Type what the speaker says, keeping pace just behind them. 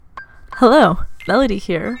Hello, Melody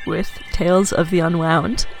here with Tales of the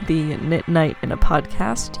Unwound, the knit night in a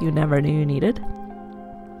podcast you never knew you needed.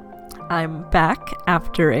 I'm back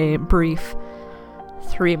after a brief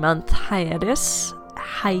 3-month hiatus.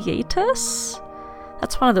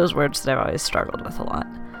 That's one of those words that I've always struggled with a lot.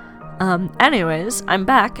 Anyways, I'm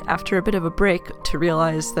back after a bit of a break to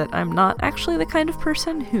realize that I'm not actually the kind of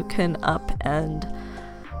person who can up and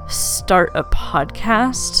start a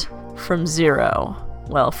podcast from zero.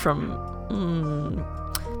 Well, from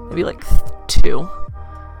maybe like 2,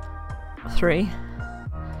 3.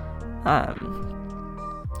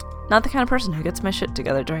 Not the kind of person who gets my shit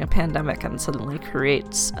together during a pandemic and suddenly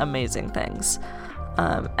creates amazing things.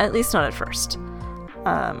 At least not at first.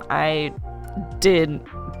 I did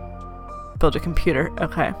build a computer.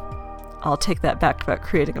 Okay, I'll take that back about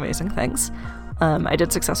creating amazing things. I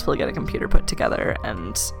did successfully get a computer put together,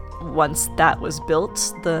 and once that was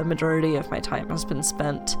built, the majority of my time has been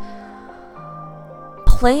spent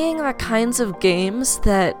playing the kinds of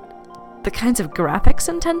graphics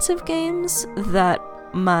intensive games that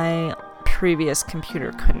my previous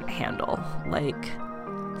computer couldn't handle, like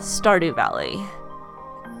Stardew Valley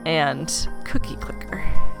and Cookie Clicker.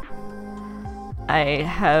 I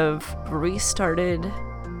have restarted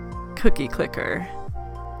Cookie Clicker,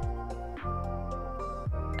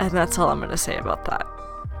 and that's all I'm going to say about that.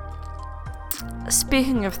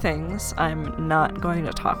 Speaking of things I'm not going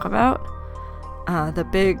to talk about, the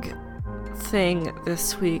big thing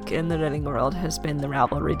this week in the knitting world has been the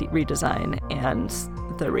Ravelry redesign and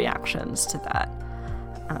the reactions to that.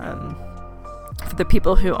 For the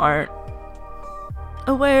people who aren't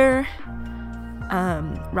aware,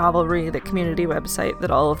 Ravelry, the community website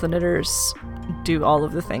that all of the knitters do all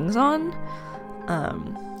of the things on,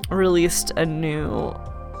 released a new...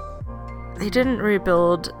 They didn't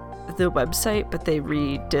rebuild the website, but they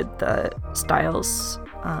redid the styles,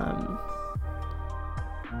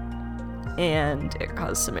 and it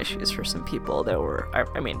caused some issues for some people. There were,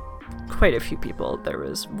 quite a few people. There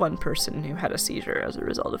was one person who had a seizure as a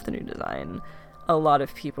result of the new design. A lot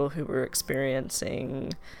of people who were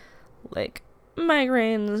experiencing, like,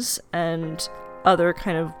 migraines and other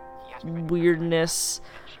kind of weirdness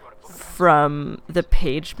from the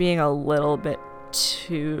page being a little bit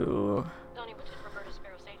too...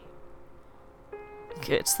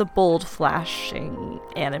 It's the bold flashing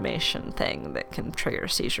animation thing that can trigger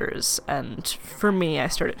seizures, and for me, I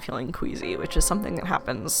started feeling queasy, which is something that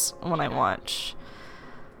happens when I watch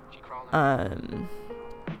certain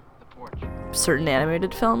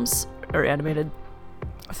animated films or animated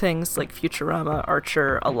things like Futurama,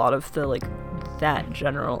 Archer. A lot of the that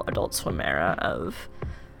general Adult Swim era of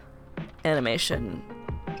animation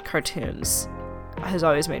cartoons has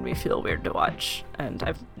always made me feel weird to watch, and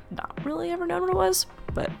I've not really ever known what it was,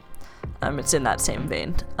 but it's in that same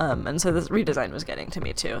vein. And so this redesign was getting to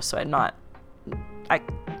me too, so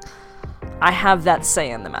I have that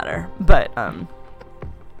say in the matter, but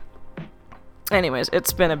anyways,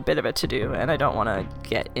 it's been a bit of a to-do, and I don't want to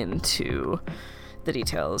get into the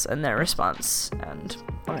details and their response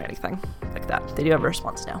or anything like that. They do have a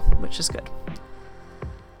response now, which is good.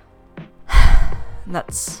 And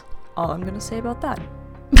that's all I'm gonna say about that.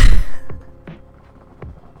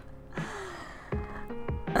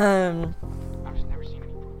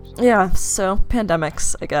 Yeah, so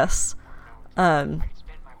pandemics, I guess.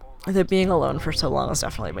 The being alone for so long has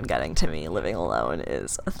definitely been getting to me. Living alone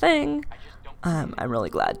is a thing. I'm really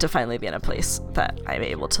glad to finally be in a place that I'm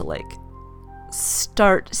able to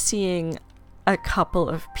start seeing a couple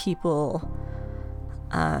of people.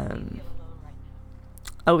 A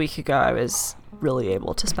week ago, I was really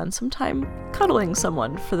able to spend some time cuddling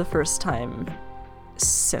someone for the first time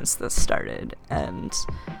since this started, and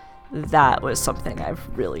that was something I've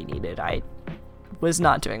really needed. I was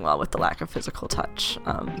not doing well with the lack of physical touch.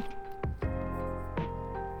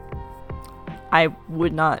 I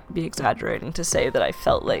would not be exaggerating to say that I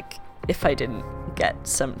felt like if I didn't get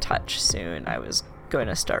some touch soon, I was going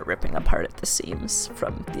to start ripping apart at the seams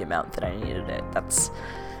from the amount that I needed it. That's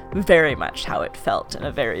very much how it felt in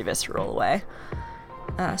a very visceral way.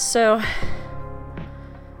 So,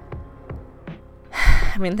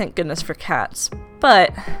 I mean, thank goodness for cats,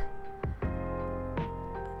 but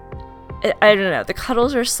I don't know, the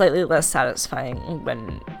cuddles are slightly less satisfying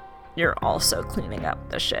when you're also cleaning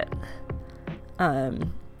up the shit.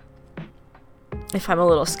 If I'm a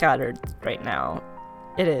little scattered right now,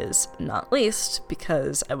 it is not least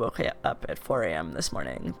because I woke up at 4 a.m. this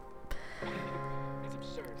morning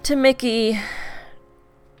to Mickey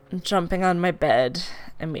jumping on my bed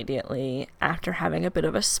immediately after having a bit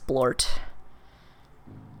of a splort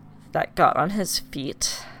that got on his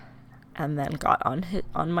feet and then got on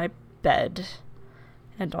my bed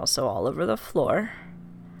and also all over the floor.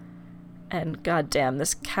 And goddamn,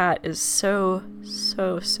 this cat is so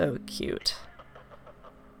cute.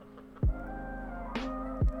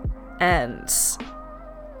 And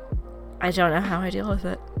I don't know how I deal with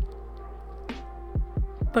it.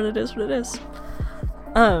 But it is what it is.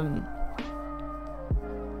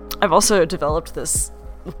 I've also developed this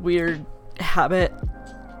weird habit,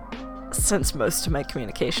 since most of my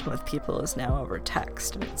communication with people is now over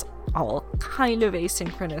text, and it's all kind of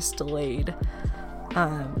asynchronous, delayed.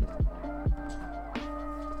 I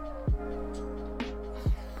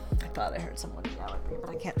thought I heard someone yell at me, but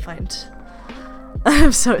I can't find.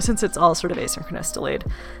 So since it's all sort of asynchronous, delayed,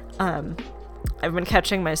 I've been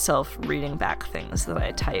catching myself reading back things that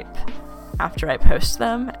I type after I post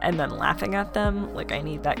them and then laughing at them. Like, I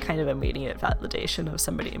need that kind of immediate validation of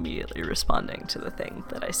somebody immediately responding to the thing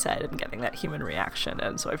that I said and getting that human reaction,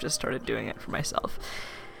 and so I've just started doing it for myself.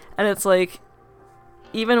 And it's like,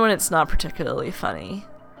 even when it's not particularly funny,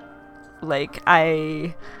 like,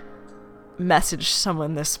 I messaged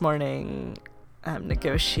someone this morning,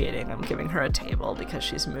 negotiating, I'm giving her a table because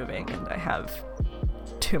she's moving and I have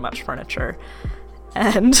too much furniture,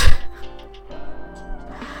 and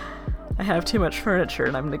I have too much furniture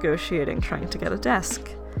and I'm negotiating trying to get a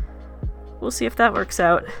desk. We'll see if that works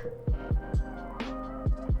out.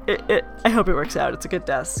 I hope it works out. It's a good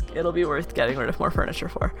desk. It'll be worth getting rid of more furniture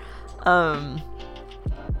for.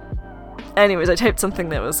 Anyways, I typed something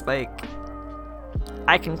that was like,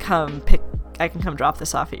 I can come drop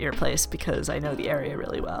this off at your place because I know the area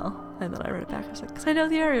really well. And then I wrote it back. I was like, because I know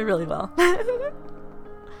the area really well.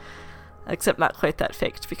 Except not quite that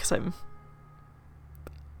faked, because I'm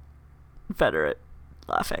better at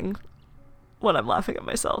laughing when I'm laughing at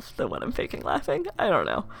myself than when I'm faking laughing. I don't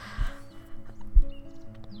know.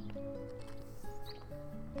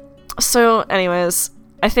 So anyways,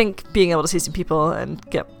 I think being able to see some people and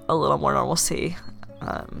get a little more normalcy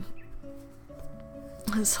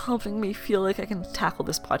is helping me feel like I can tackle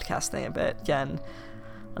this podcast thing a bit again.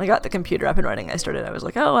 When I got the computer up and running, I was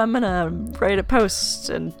like, oh, I'm gonna write a post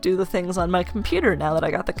and do the things on my computer now that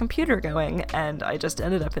I got the computer going, and I just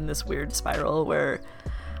ended up in this weird spiral where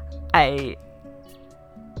it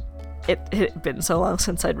had been so long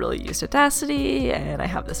since I'd really used Audacity, and I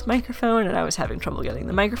have this microphone, and I was having trouble getting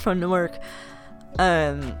the microphone to work.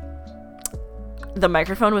 The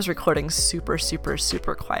microphone was recording super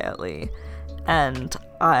quietly, and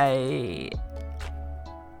I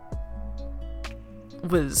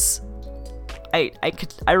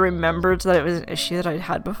remembered that it was an issue that I'd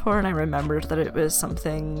had before, and I remembered that it was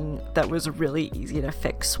something that was really easy to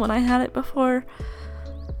fix when I had it before,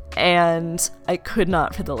 and I could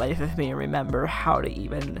not for the life of me remember how to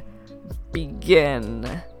even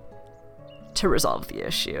begin to resolve the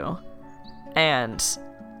issue. And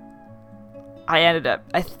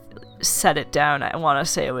I set it down. I want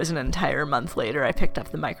to say it was an entire month later. I picked up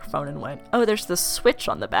the microphone and went, oh, there's this switch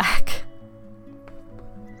on the back.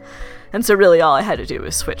 And so really all I had to do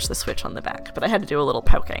was switch the switch on the back. But I had to do a little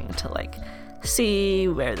poking to, like, see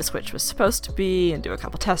where the switch was supposed to be and do a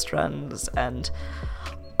couple test runs. And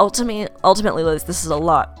ultimately, Liz, this is a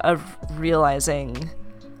lot of realizing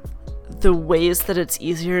the ways that it's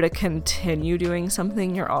easier to continue doing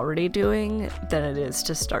something you're already doing than it is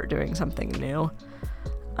to start doing something new.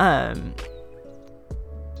 And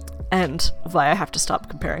why I have to stop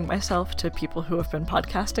comparing myself to people who have been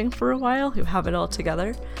podcasting for a while, who have it all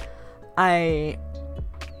together. I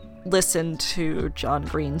listened to John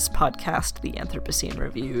Green's podcast, The Anthropocene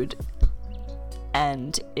Reviewed,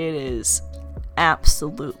 and it is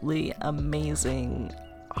absolutely amazing,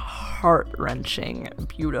 heart-wrenching,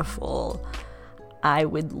 beautiful. I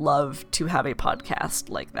would love to have a podcast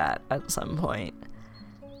like that at some point.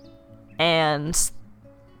 And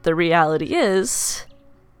the reality is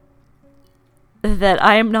that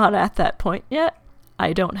I am not at that point yet.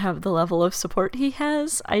 I don't have the level of support he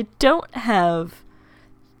has. I don't have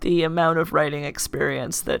the amount of writing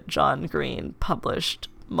experience that John Green, published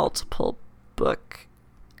multiple book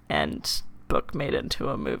made into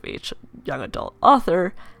a movie, young adult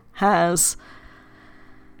author, has.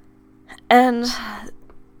 And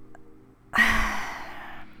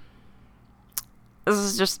this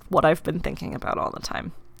is just what I've been thinking about all the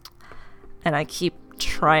time. And I keep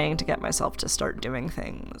trying to get myself to start doing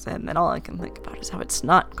things, and then all I can think about is how it's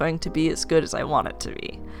not going to be as good as I want it to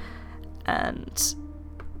be. And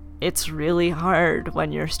it's really hard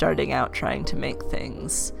when you're starting out trying to make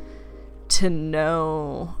things to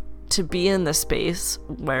be in the space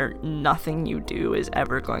where nothing you do is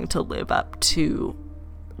ever going to live up to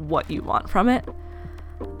what you want from it.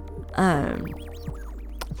 And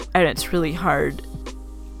it's really hard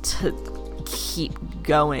to keep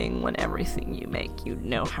going when everything you make, you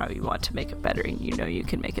know how you want to make it better, and you know you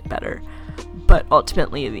can make it better. But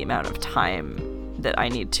ultimately, the amount of time that I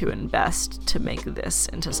need to invest to make this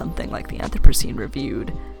into something like the Anthropocene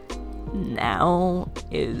Reviewed now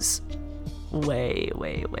is way,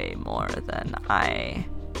 way, way more than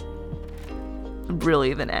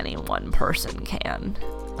any one person can.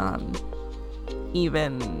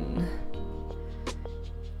 Even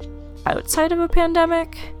outside of a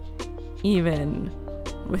pandemic, even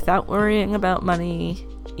without worrying about money,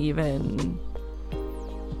 even,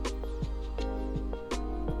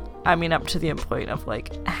 I mean, up to the point of,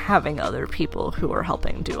 like, having other people who are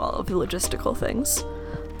helping do all of the logistical things.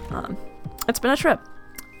 It's been a trip,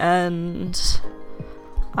 and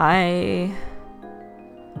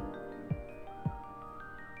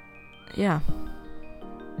yeah.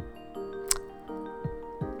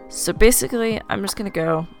 So basically, I'm just gonna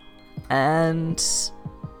go, and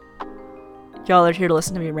y'all are here to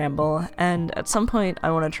listen to me ramble, and at some point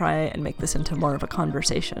I want to try and make this into more of a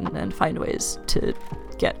conversation and find ways to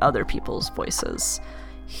get other people's voices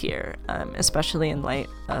here, especially in light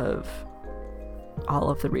of all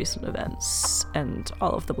of the recent events and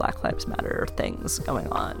all of the Black Lives Matter things going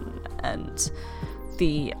on. And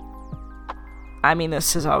this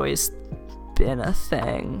has always been a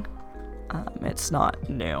thing. It's not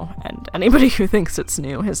new, and anybody who thinks it's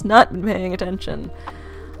new has not been paying attention.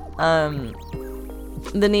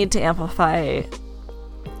 The need to amplify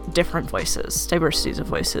different voices, diversities of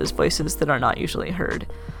voices, voices that are not usually heard.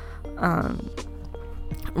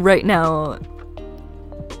 Right now,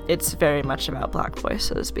 it's very much about Black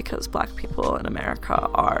voices, because Black people in America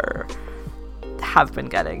have been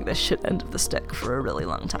getting the shit end of the stick for a really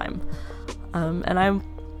long time. And I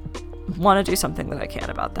want to do something that I can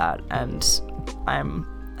about that, and I'm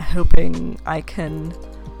hoping I can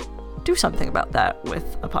do something about that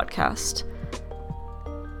with a podcast.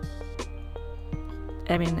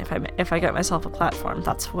 I mean, if I get myself a platform,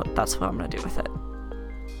 that's what I'm gonna do with it.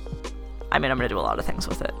 I mean, I'm gonna do a lot of things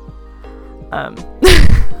with it.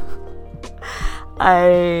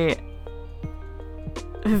 I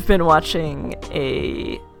have been watching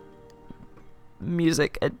a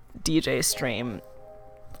DJ stream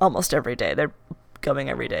almost every day. They're going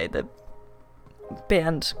every day. The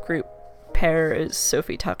band group pair is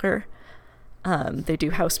Sophie Tucker. They do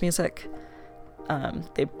house music.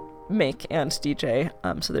 They make and DJ.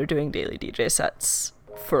 So they're doing daily DJ sets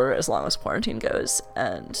for as long as quarantine goes.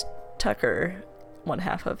 And Tucker, one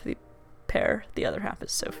half of the pair, the other half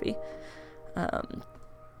is Sophie.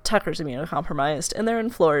 Tucker's immunocompromised, and they're in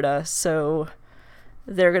Florida, so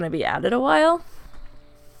they're going to be at it a while,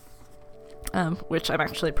 which I'm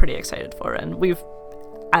actually pretty excited for. And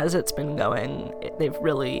as it's been going, they've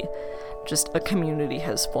really just, a community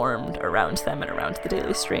has formed around them and around the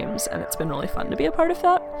daily streams, and it's been really fun to be a part of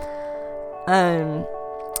that.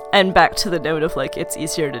 And back to the note of, like, it's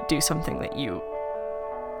easier to do something that you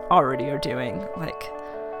already are doing. Like,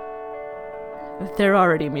 they're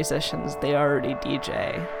already musicians, they already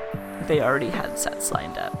DJ, they already had sets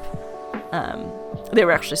lined up. They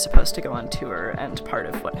were actually supposed to go on tour, and part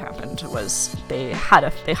of what happened was they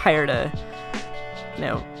hired a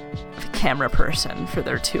camera person for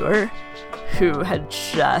their tour who had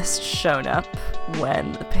just shown up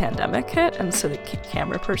when the pandemic hit, and so the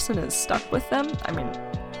camera person is stuck with them. I mean,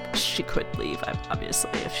 she could leave,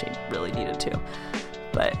 obviously, if she really needed to,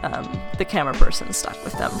 but the camera person stuck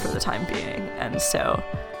with them for the time being, and so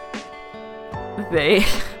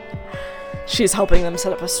she's helping them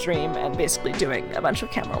set up a stream and basically doing a bunch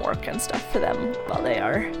of camera work and stuff for them while they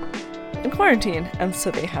are in quarantine. And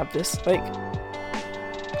so they have this, like,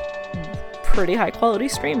 pretty high quality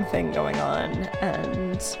stream thing going on,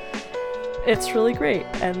 and it's really great.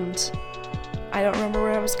 And I don't remember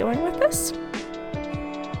where I was going with this.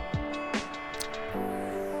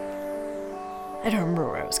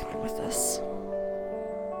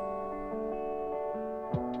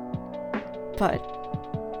 But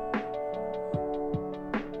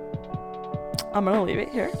I'm gonna leave it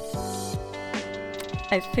here.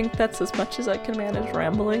 I think that's as much as I can manage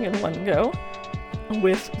rambling in one go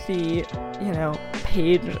with the,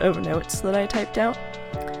 page of notes that I typed out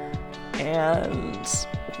and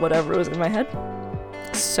whatever was in my head.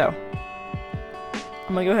 So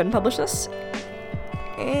I'm gonna go ahead and publish this,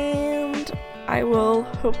 and I will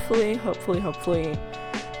hopefully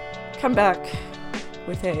come back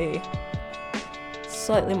with a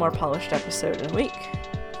slightly more polished episode in a week,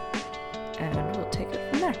 and we'll take it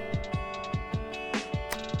from there.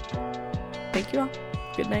 Thank you all.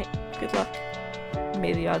 Good night. Good luck.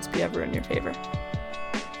 May the odds be ever in your favor.